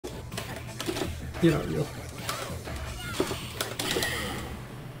You're not real.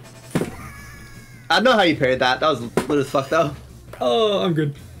 I know how you parried that. That was lit as fuck though. Oh, I'm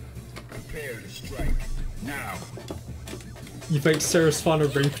good. Prepare to strike. Now. You think Sarah spawned a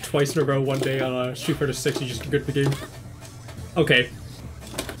rape twice in a row one day on Street Fighter 6, you just good at the game. Okay.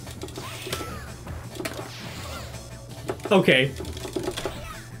 Okay.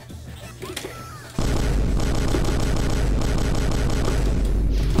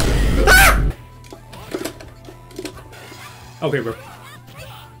 Ah! Okay, bro.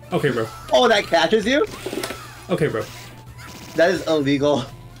 Okay, bro. Oh, that catches you? Okay, bro. That is illegal.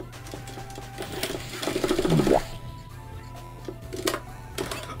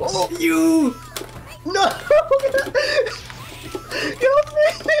 Oh, You! no!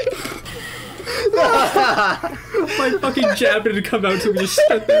 My fucking jab didn't come out till we just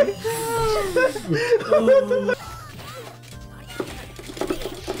stood there. Oh.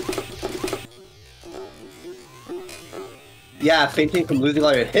 Yeah, fainting from losing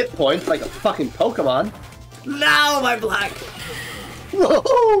all your hit points like a fucking Pokemon. Now my black!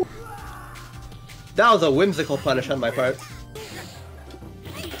 Whoa! That was a whimsical punish on my part.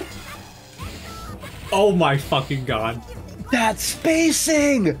 Oh my fucking god. That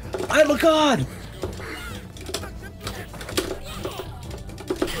spacing! I'm a god!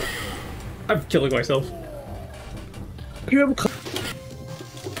 I'm killing myself.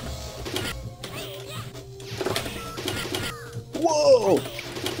 Whoa!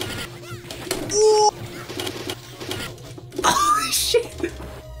 Whoa! Oh shit!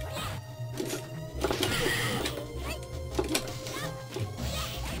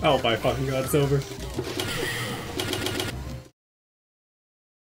 Oh my fucking god, it's over.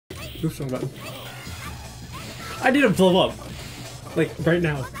 Oops, wrong button. I need to blow up. Like, right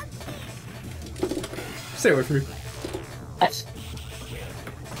now. Stay away from me.